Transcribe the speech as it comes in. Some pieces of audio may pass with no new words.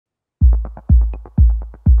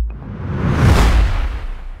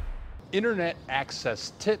Internet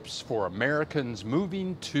access tips for Americans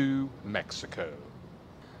moving to Mexico.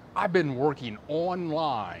 I've been working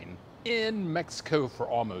online in Mexico for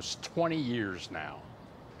almost 20 years now.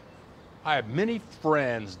 I have many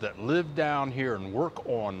friends that live down here and work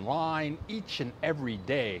online each and every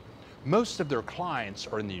day. Most of their clients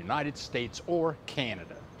are in the United States or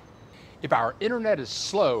Canada. If our internet is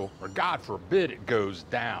slow, or God forbid it goes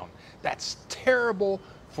down, that's terrible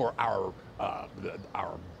for our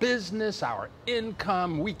business, our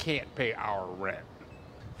income. We can't pay our rent.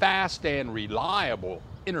 Fast and reliable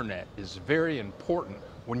internet is very important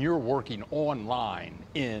when you're working online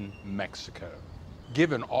in Mexico.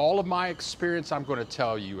 Given all of my experience, I'm going to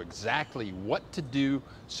tell you exactly what to do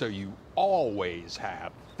so you always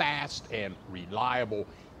have fast and reliable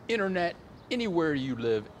internet anywhere you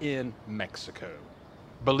live in Mexico.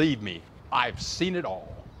 Believe me, I've seen it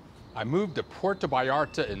all. I moved to Puerto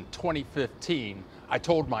Vallarta in 2015. I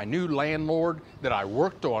told my new landlord that I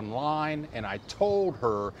worked online, and I told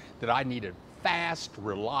her that I needed fast,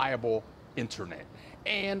 reliable internet.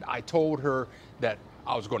 And I told her that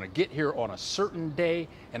I was going to get here on a certain day,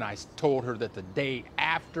 and I told her that the day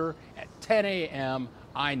after at 10 a.m.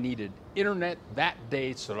 I needed internet that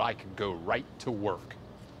day so that I could go right to work.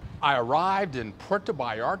 I arrived in Puerto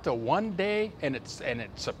Vallarta one day, and it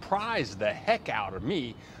surprised the heck out of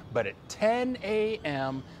me, but at 10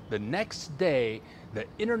 a.m. the next day, the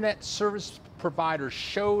internet service provider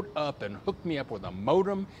showed up and hooked me up with a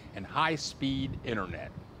modem and high-speed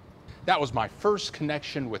internet. That was my first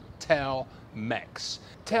connection with Telmex.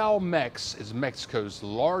 Telmex is Mexico's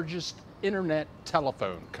largest internet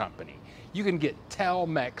telephone company. You can get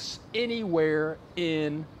Telmex anywhere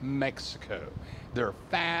in Mexico. They're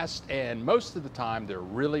fast, and most of the time they're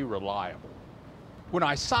really reliable. When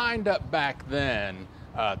I signed up back then,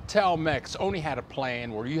 Telmex only had a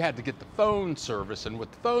plan where you had to get the phone service, and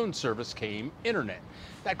with the phone service came internet.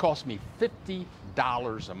 That cost me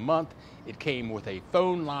 $50 a month. It came with a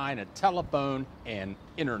phone line, a telephone, and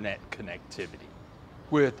internet connectivity.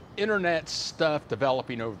 With internet stuff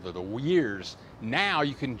developing over the years, now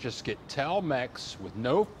you can just get Telmex with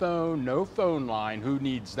no phone line. Who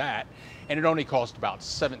needs that? And it only costs about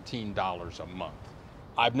 $17 a month.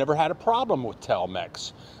 I've never had a problem with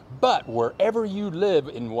Telmex, but wherever you live,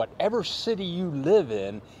 in whatever city you live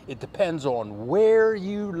in, it depends on where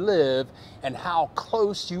you live and how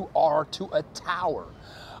close you are to a tower.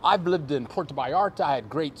 I've lived in Puerto Vallarta. I had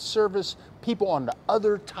great service. People on the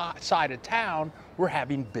other side of town were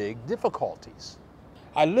having big difficulties.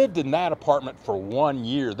 I lived in that apartment for 1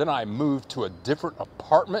 year. Then I moved to a different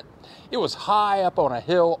apartment. It was high up on a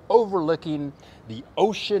hill overlooking the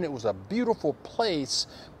ocean. It was a beautiful place,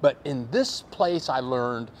 but in this place I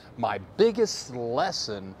learned my biggest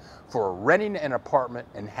lesson for renting an apartment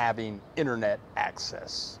and having internet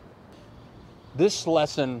access. This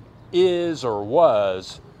lesson is, or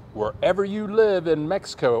was, wherever you live in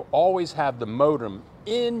Mexico, always have the modem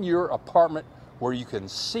in your apartment where you can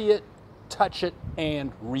see it, touch it,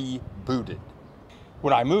 and reboot it.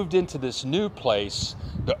 When I moved into this new place,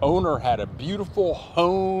 the owner had a beautiful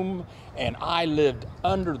home, and I lived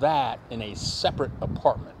under that in a separate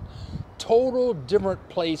apartment. Total different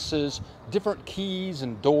places, different keys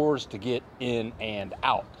and doors to get in and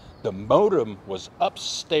out. The modem was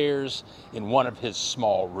upstairs in one of his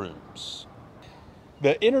small rooms.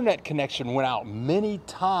 The internet connection went out many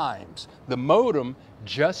times. The modem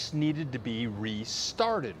just needed to be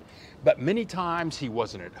restarted. But many times he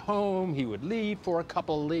wasn't at home. He would leave for a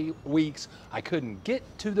couple of weeks. I couldn't get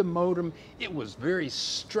to the modem. It was very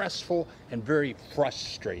stressful and very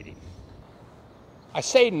frustrating. I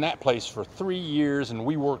stayed in that place for 3 years, and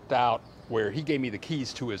we worked out where he gave me the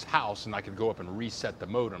keys to his house and I could go up and reset the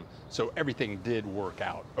modem. So everything did work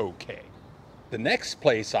out okay. The next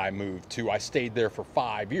place I moved to, I stayed there for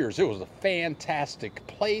 5 years. It was a fantastic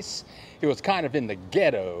place. It was kind of in the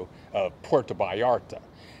ghetto of Puerto Vallarta.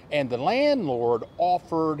 And the landlord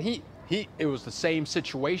offered, it was the same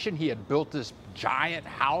situation. He had built this giant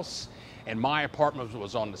house, and my apartment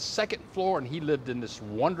was on the second floor, and he lived in this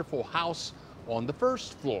wonderful house on the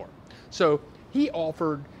first floor. So he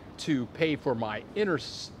offered to pay for my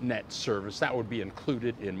internet service. That would be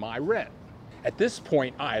included in my rent. At this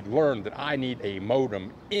point, I had learned that I need a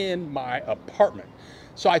modem in my apartment.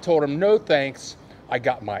 So I told him, no thanks. I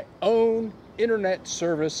got my own internet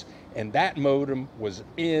service, and that modem was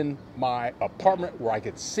in my apartment where I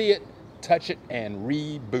could see it, touch it, and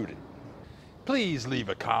reboot it. Please leave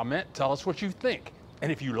a comment. Tell us what you think.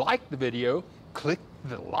 And if you like the video, click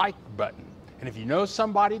the like button. And if you know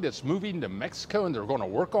somebody that's moving to Mexico and they're going to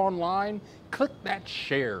work online, click that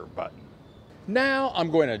share button. Now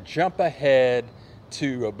I'm going to jump ahead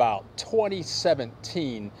to about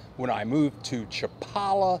 2017 when I moved to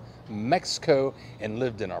Chapala, Mexico, and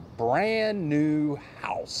lived in a brand new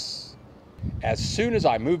house. As soon as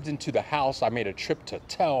I moved into the house, I made a trip to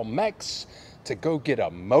Telmex to go get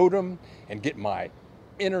a modem and get my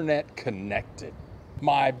internet connected.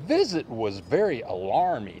 My visit was very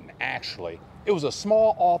alarming, actually. It was a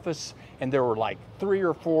small office and there were like 3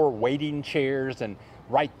 or 4 waiting chairs, and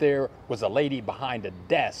right there was a lady behind a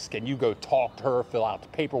desk, and you go talk to her, fill out the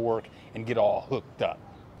paperwork, and get all hooked up.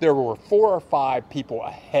 There were 4 or 5 people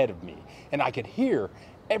ahead of me, and I could hear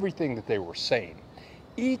everything that they were saying.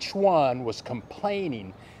 Each one was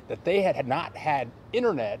complaining that they had not had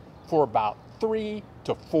internet for about 3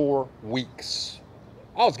 to 4 weeks.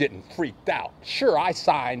 I was getting freaked out. Sure, I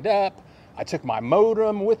signed up, I took my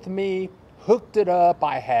modem with me, hooked it up,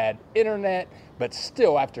 I had internet, but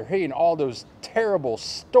still, after hearing all those terrible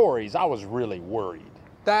stories, I was really worried.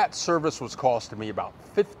 That service was costing me about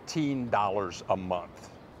 $15 a month.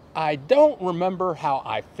 I don't remember how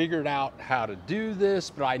I figured out how to do this,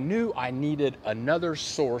 but I knew I needed another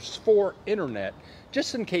source for internet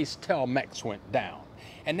just in case Telmex went down.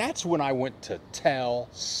 And that's when I went to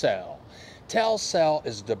Telcel. Telcel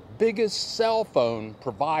is the biggest cell phone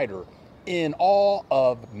provider in all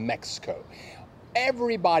of Mexico.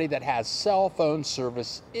 Everybody that has cell phone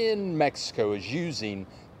service in Mexico is using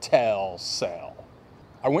Telcel.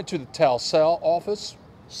 I went to the Telcel office,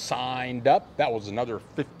 signed up. That was another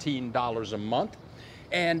 $15 a month.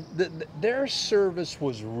 And their service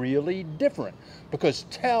was really different because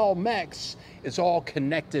Telmex is all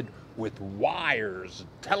connected with wires,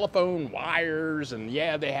 telephone wires, and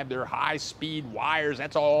yeah, they have their high-speed wires.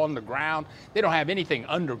 That's all on the ground. They don't have anything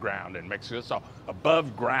underground in Mexico. It's all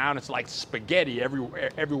above ground. It's like spaghetti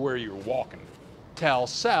everywhere you're walking.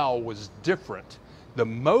 Telcel was different. The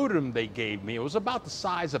modem they gave me, it was about the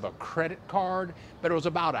size of a credit card, but it was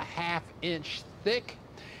about a ½ inch thick,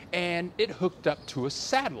 and it hooked up to a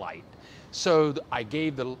satellite. So I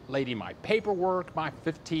gave the lady my paperwork, my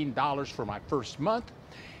 $15 for my first month,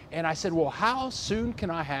 and I said, well, how soon can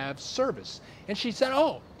I have service? And she said,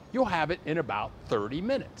 oh, you'll have it in about 30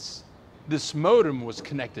 minutes. This modem was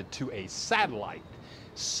connected to a satellite,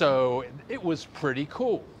 so it was pretty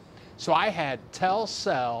cool. So I had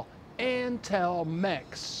Telcel and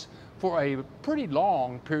Telmex for a pretty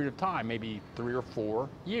long period of time, maybe 3 or 4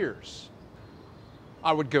 years.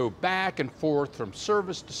 I would go back and forth from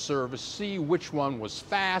service to service, see which one was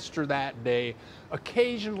faster that day.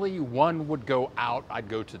 Occasionally one would go out, I'd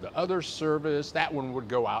go to the other service, that one would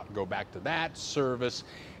go out and go back to that service,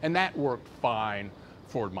 and that worked fine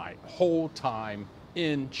for my whole time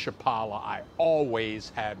in Chapala. I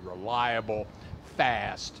always had reliable,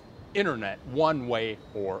 fast internet one way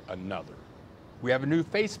or another. We have a new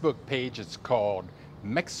Facebook page. It's called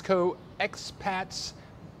Mexico Expats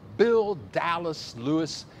Bill Dallas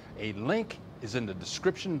Lewis. A link is in the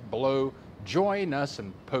description below. Join us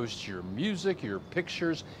and post your music, your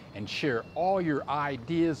pictures, and share all your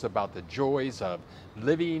ideas about the joys of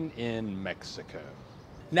living in Mexico.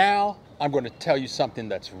 Now, I'm going to tell you something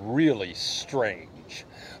that's really strange.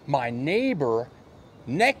 My neighbor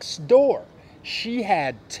next door, she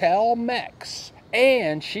had Telmex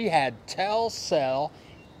and she had Telcel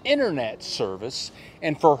internet service,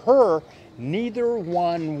 and for her, neither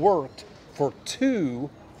one worked for 2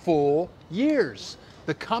 full years.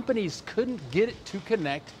 The companies couldn't get it to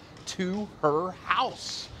connect to her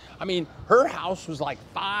house. I mean, her house was like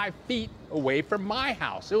 5 feet away from my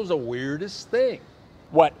house. It was the weirdest thing.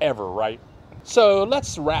 Whatever, right? So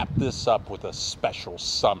let's wrap this up with a special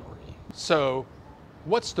summary. So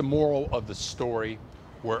what's the moral of the story?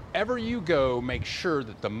 Wherever you go, make sure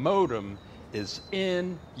that the modem is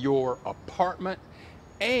in your apartment,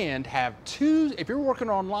 and have 2, if you're working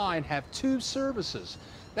online, have 2 services.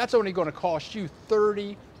 That's only going to cost you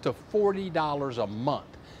 $30 to $40 a month.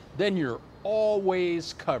 Then you're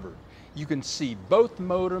always covered. You can see both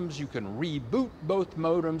modems, you can reboot both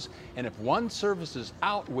modems, and if one service is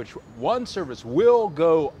out, which one service will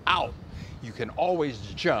go out, you can always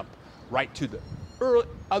jump right to the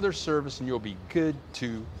other service and you'll be good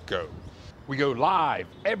to go. We go live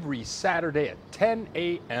every Saturday at 10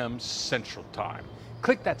 a.m. Central Time.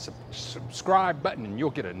 Click that subscribe button and you'll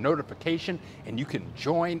get a notification, and you can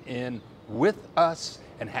join in with us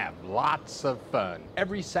and have lots of fun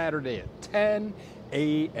every Saturday at 10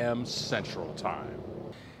 a.m. Central Time.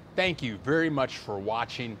 Thank you very much for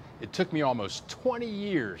watching. It took me almost 20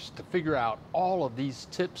 years to figure out all of these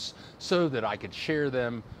tips so that I could share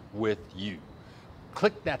them with you.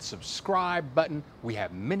 Click that subscribe button. We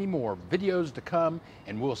have many more videos to come,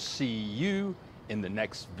 and we'll see you in the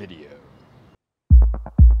next video.